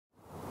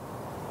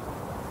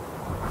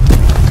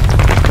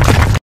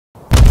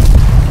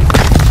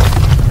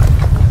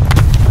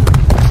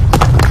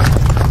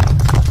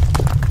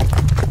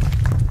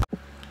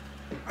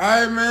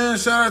Alright, man,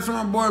 shout out to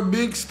my boy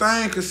Big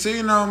Stain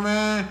Casino,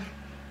 man.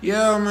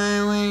 Yeah,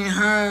 man, we ain't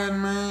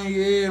hiding, man.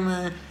 Yeah,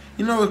 man.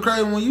 You know what's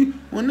crazy?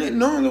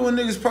 Normally when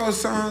niggas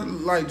post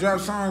songs, like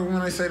drop songs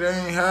when they say they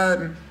ain't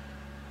hiding,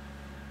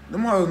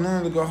 them hoes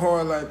normally go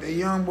hard like that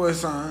Young Boy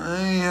song, I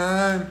ain't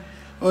hiding.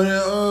 Or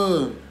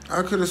that,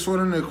 I could have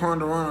sworn that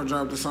Quandarano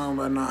dropped the song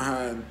about not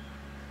hiding.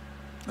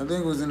 I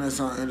think it was in that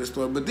song, in the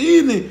story. But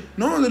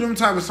normally them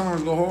type of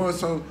songs go hard,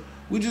 so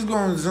we just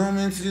gonna zoom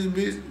into this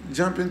bitch,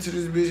 jump into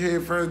this bitch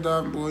head first,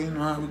 dog, boy. You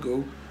know how we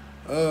go.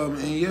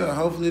 And yeah,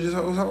 hopefully this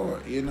holds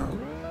hard, you know.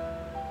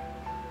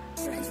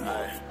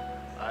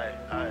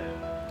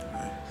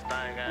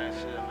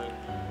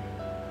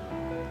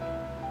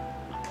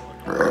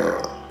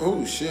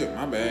 Oh shit,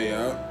 my bad,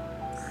 y'all.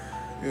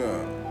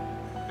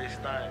 Yeah. Big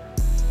Stein.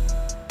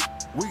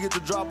 We get the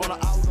drop on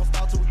the hour, we gon'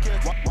 start till we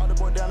catch. Ride the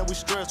boy down and we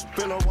stretch.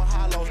 Fill up with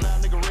high-lows, now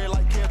nigga red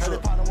like ketchup. Hey, they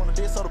probably wanna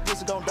diss, so the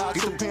pussy gon' die.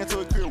 Get the pen to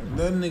a kill.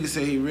 That nigga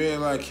say he red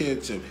like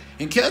ketchup.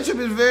 And ketchup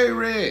is very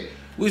red,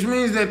 which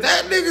means that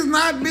nigga's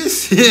not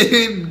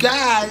bitch.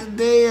 God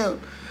damn.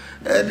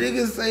 That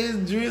nigga say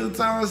it's drill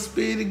time,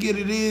 spin to get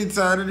it in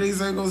time. That nigga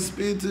say gonna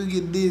spin till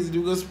you get dizzy.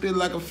 You gonna spin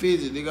like a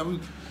fidget, nigga.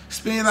 I'm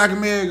spin like a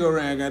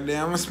merry-go-round,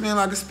 goddamn. I'm gonna spin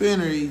like a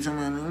spinner each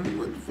time.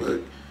 What the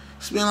fuck?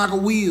 Spin like a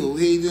wheel.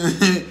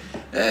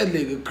 That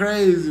nigga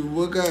crazy.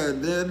 What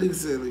god? That nigga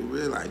said he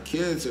red like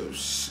ketchup.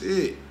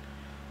 Shit.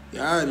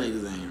 Y'all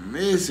niggas ain't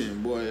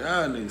missing, boy.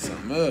 Y'all niggas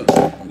something else.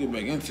 I'll get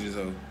back into this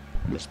hoe.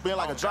 Spin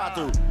like a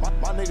drive-through.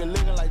 My nigga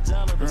living like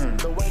janitors.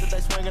 The way that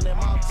they swinging their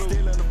mouth through.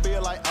 Still in the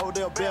field like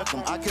Odell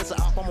Beckham. I catch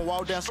a op, I'ma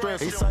walk down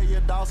stretch. He say you're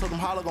a dog, so them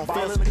holler gon'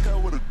 fall in the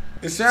cut with it.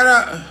 And shout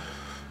out.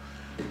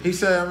 He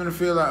said I'm in the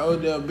field like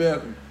Odell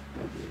Beckham.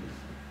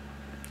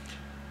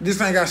 This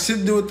ain't got shit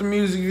to do with the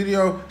music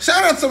video.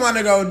 Shout out to my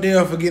nigga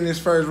Odell for getting his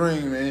first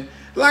ring, man.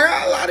 Like,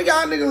 a lot of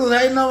y'all niggas was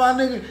hating on my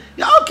nigga.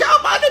 Y'all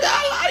count my nigga.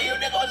 A lot of you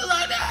niggas was just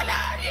like, nah,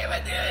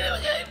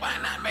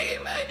 might not make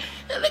it, man.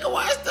 That nigga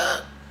washed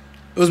up.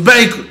 It was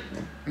Baker.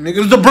 Nigga, it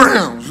was the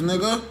Browns,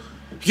 nigga.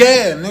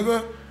 Yeah,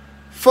 nigga.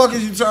 Fuck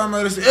is you talking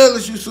about? It's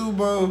LSU Super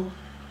Bowl.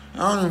 I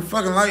don't even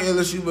fucking like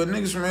LSU, but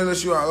niggas from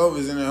LSU all over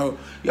is in that hoe.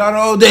 Y'all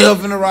know Odell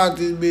finna rock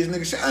this bitch,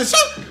 nigga.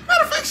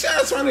 Matter of fact, shout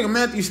out to my nigga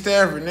Matthew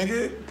Stafford,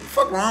 nigga.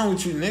 Fuck wrong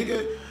with you,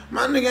 nigga?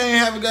 My nigga ain't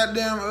have a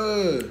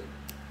goddamn,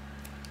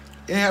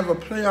 ain't have a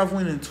playoff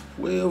win in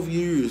 12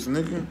 years,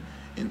 nigga.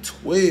 In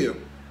 12.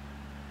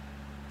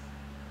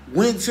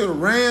 Went to the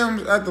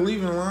Rams after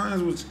leaving the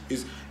Lions, which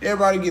is,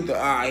 everybody get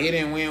the, he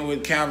didn't win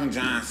with Calvin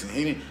Johnson.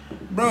 He didn't,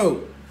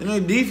 bro, and their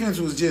defense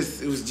was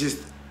just, it was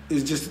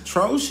just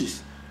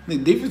atrocious. The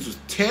defense was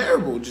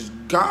terrible, just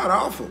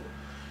god-awful,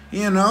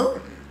 you know?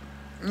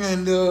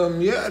 And,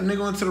 yeah,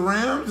 nigga went to the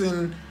Rams,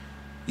 and,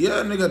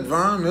 yeah, nigga,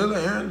 Von Miller,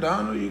 Aaron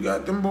Donald, you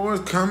got them boys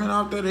coming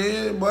off that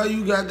head. Boy,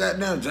 you got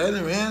goddamn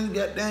Jalen Ramsey,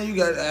 goddamn, you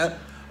got,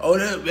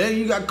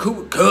 you got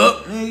Cooper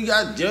Kupp, and you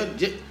got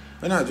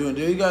not Jordan,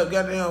 you got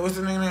goddamn, what's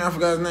the name? I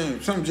forgot his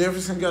name. Some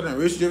Jefferson, goddamn,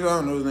 Rich Jefferson, I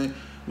don't know his name.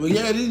 But,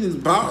 yeah, these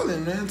niggas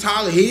balling, man.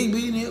 Tyler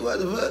Higbee, what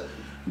the fuck?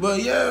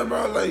 But yeah,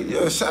 bro, like,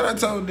 yeah, shout out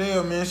to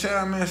Odell, man. Shout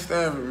out, man,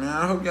 Stafford, man.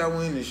 I hope y'all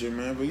win this year,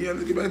 man. But yeah,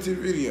 let's get back to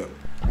the video.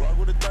 Roll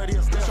with a 30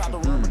 and still shot the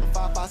room with the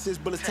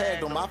 5.56 bullets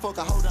tagged him. I fuck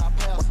a hold out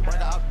pass him. Break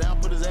a hop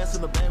down, put his ass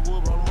in the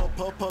backwood, roll him up,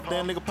 puff,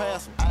 then nigga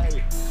pass him.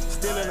 Ayy,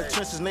 still in the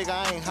trenches, nigga,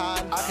 I ain't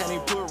hiding. I can't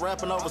even put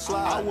rapping over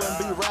slide. I wouldn't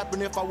be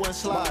rapping if I wasn't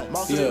sliding.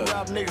 Most of them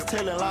rap niggas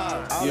telling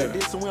lies. All that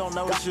this and we don't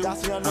know the you. Got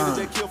some young niggas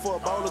that kill for a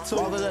bowl or two.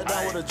 Walk that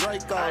down with a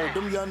Draco.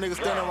 Them young niggas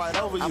standing right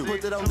over you. I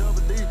put that on double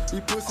D.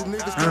 These pussy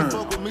niggas couldn't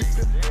fuck with me.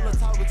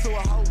 Talking to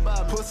a hoe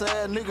by me. Pussy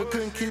ass nigga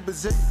couldn't keep it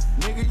zip.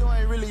 Nigga, you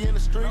ain't really in the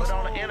streets. But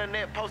on the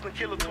internet posting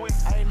killer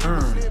tweets. I ain't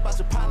never slid about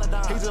your pilot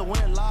down. He just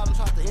went live and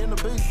tried to end the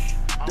beat.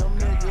 Them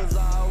niggas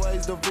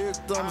always the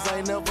victims,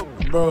 ain't never.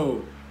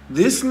 Bro,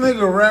 this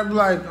nigga rap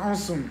like on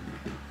some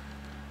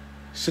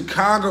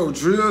Chicago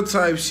drill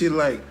type shit,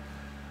 like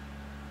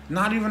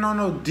not even on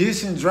no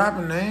dissing,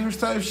 dropping names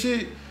type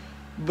shit,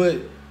 but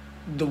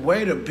the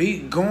way the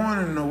beat going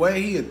and the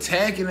way he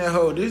attacking that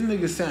hoe, this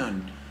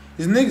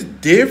nigga's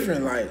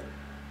different, like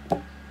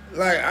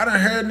I done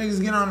heard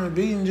niggas get on the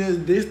beat and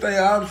just diss they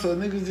up, so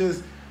niggas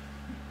just,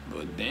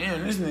 but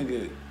damn, this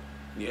nigga,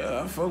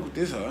 yeah, I fuck with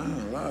this hoe, I ain't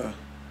gonna lie.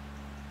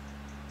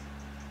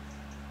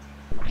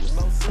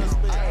 No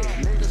suspect.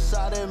 Niggas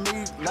shot at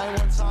me, name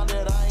one time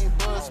that I ain't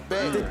bust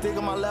back. Think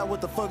of my lap,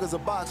 what the fuck is a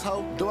box,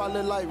 hoe? Do I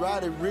look like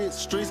Roddy Rich?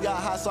 Streets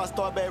got hot, so I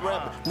start back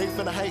rapping. Nigga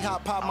finna hate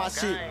hop, pop my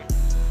shit.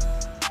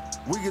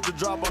 We get the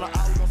drop on the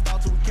hour, we gon'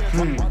 start till we catch.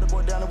 Ride the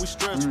boy down and we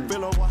stretch.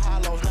 Fill up with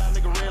high-lows, now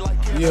nigga red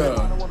like ketchup.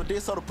 I don't wanna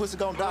diss, so the pussy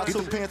gon' die. Get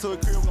the pen to a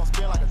crib, we gon'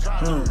 spin like a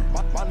drive.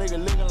 My nigga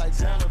living like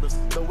janitors.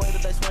 The way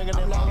that they swinging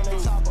and long, they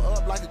chopper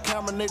up like a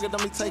camera, nigga.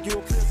 Let me take you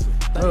a picture.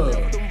 They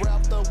left them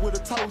wrapped up with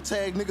a toe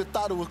tag, nigga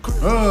thought it was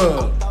Christmas.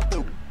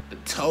 The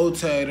toe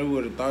tag, they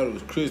would've thought it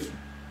was Christmas.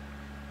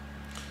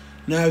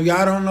 Now, if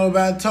y'all don't know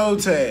about toe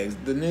tags,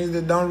 the niggas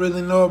that don't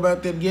really know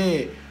about that,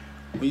 yeah,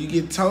 when you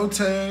get toe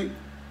tagged,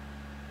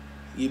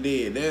 you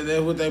did.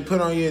 That's what they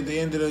put on you at the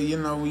end of the, you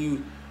know, when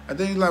you I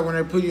think like when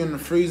they put you in the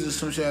freezer,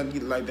 some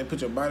shit, like they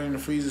put your body in the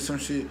freezer, some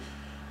shit.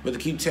 But to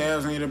keep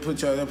tabs on you, they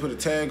put a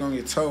tag on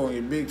your toe, on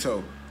your big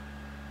toe.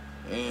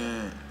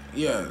 And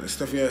yeah, the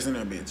stuff your ass in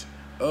that bitch.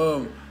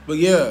 But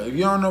yeah, if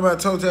you don't know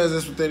about toe tags,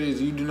 that's what that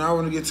is. You do not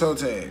want to get toe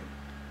tagged.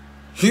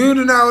 You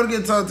do not want to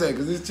get toe tagged,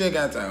 because it's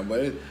checkout time,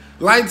 but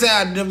lights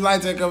out, them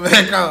lights ain't come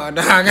back on,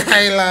 dog. I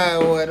ain't lying,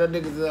 boy. Them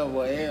niggas up,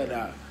 boy. Hell,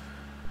 dog.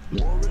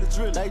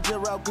 They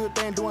just rap good,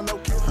 they ain't doing no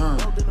killing. Then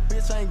the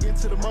bitch ain't getting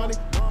to the money.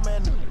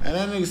 And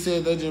that nigga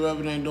said they just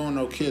rapping ain't doing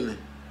no killing.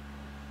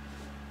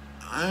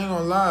 I ain't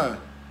gonna lie.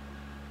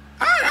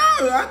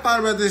 I thought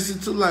about this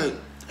shit too. Like,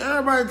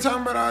 everybody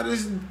talking about all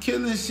this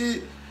killing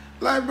shit.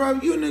 Like, bro,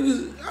 you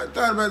niggas, I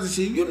thought about this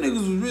shit. You niggas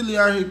was really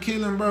out here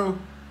killing, bro.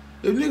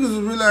 If niggas was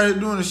really out here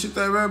doing the shit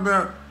they rap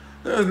about,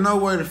 there's no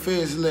way the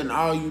feds is letting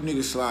all you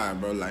niggas slide,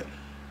 bro. Like,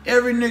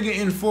 every nigga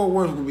in Fort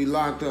Worth would be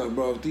locked up,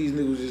 bro, if these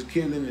niggas just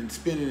killing and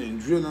spinning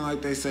and drilling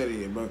like they say they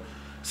did, bro.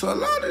 So a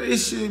lot of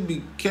this shit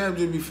be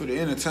captured be for the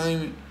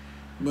entertainment,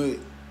 but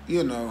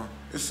you know,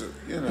 it's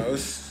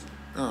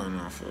I don't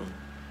know, for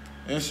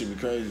that shit be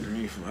crazy to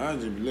me. I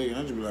just be looking,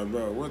 I just be like,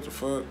 bro, what the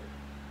fuck?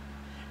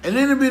 And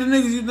then it be the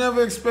niggas you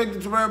never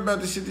expected to rap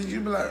about the shit that you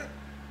be like,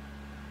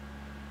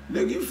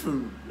 nigga, you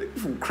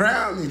from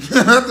Crowley,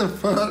 what the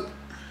fuck?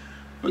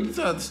 Fuck you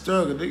talking to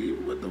struggle, nigga?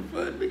 What the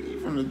fuck, nigga? You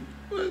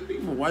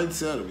from White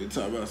Settlement?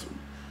 Talking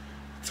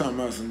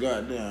about some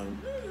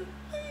goddamn.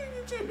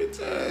 Nigga, get your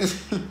bitch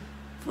ass.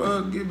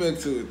 Fuck, get back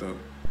to it though.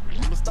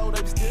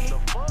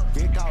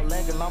 Get caught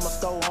lagging, I'ma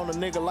stole on a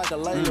nigga like a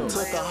layup.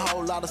 Took a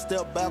whole lot of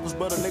step backwards,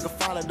 but a nigga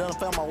finally done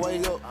found my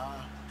way up.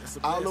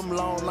 All them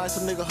long nights, a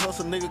nigga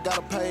hustle, nigga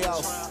gotta pay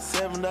off.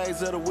 7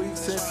 days of the week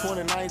since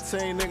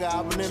 2019, nigga,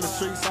 I've been in the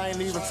streets, I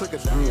ain't even took a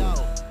day off.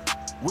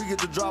 We get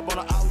the drop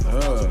on the out.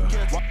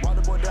 Why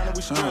the boy down and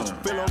we stretch.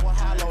 Fill over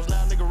high lows,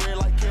 now nigga red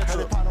like ketchup.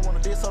 They partner wanna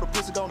diss, so the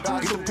pussy gon'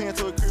 die. Get the pen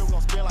to a crib,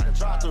 gon' spin like a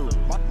drive through.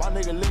 My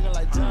nigga licking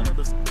like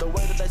janitors. The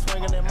way that they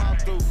swinging their mouth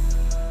through.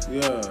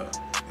 Yeah,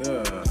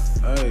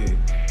 hey.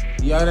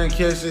 Y'all didn't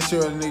catch this shit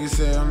what the nigga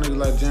said. Them niggas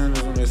like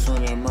janitors when they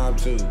swing that mop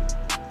too.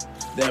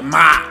 That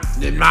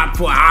mop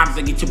for ops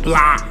to get you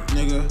blocked,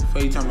 nigga.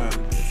 What you talking about?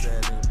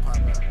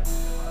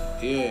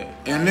 Yeah.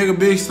 And nigga,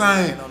 big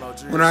thing,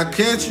 when I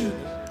catch you,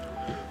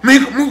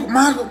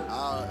 Michael.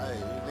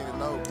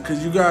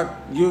 Cause you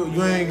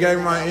ain't gave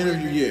me my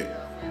interview yet.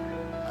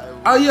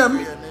 Oh yeah,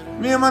 me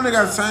and my nigga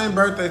got the same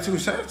birthday too.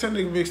 Shout out to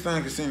nigga Big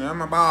Stain Kasino. That's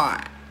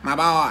my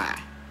boy.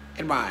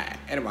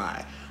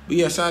 Anybody. But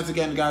yeah, shout out to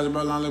getting the guys,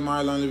 bro. Long live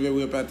Mario, long live it.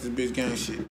 We up at this bitch gang shit.